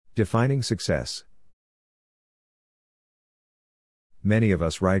Defining success. Many of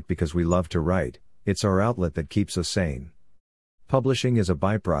us write because we love to write, it's our outlet that keeps us sane. Publishing is a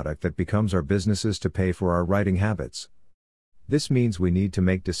byproduct that becomes our businesses to pay for our writing habits. This means we need to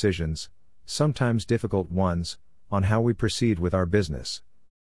make decisions, sometimes difficult ones, on how we proceed with our business.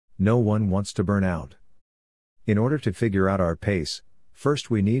 No one wants to burn out. In order to figure out our pace, first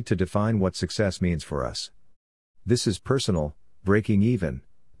we need to define what success means for us. This is personal, breaking even,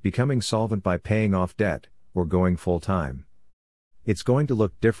 becoming solvent by paying off debt, or going full-time. It's going to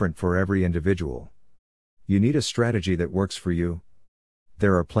look different for every individual. You need a strategy that works for you.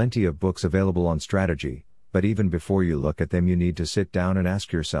 There are plenty of books available on strategy, but even before you look at them you need to sit down and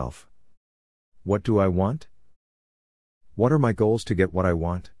ask yourself, what do I want? What are my goals to get what I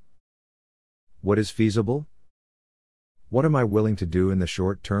want? What is feasible? What am I willing to do in the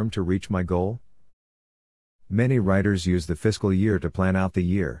short term to reach my goal? Many writers use the fiscal year to plan out the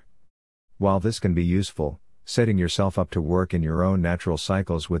year. While this can be useful, setting yourself up to work in your own natural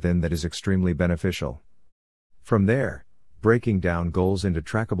cycles within that is extremely beneficial. From there, breaking down goals into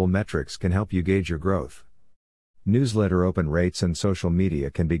trackable metrics can help you gauge your growth. Newsletter open rates and social media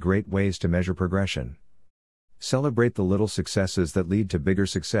can be great ways to measure progression. Celebrate the little successes that lead to bigger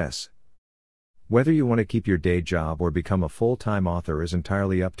success. Whether you want to keep your day job or become a full-time author is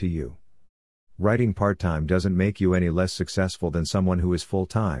entirely up to you. Writing part-time doesn't make you any less successful than someone who is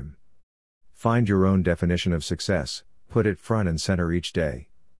full-time. Find your own definition of success, put it front and center each day.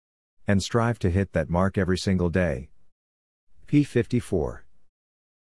 And strive to hit that mark every single day. P54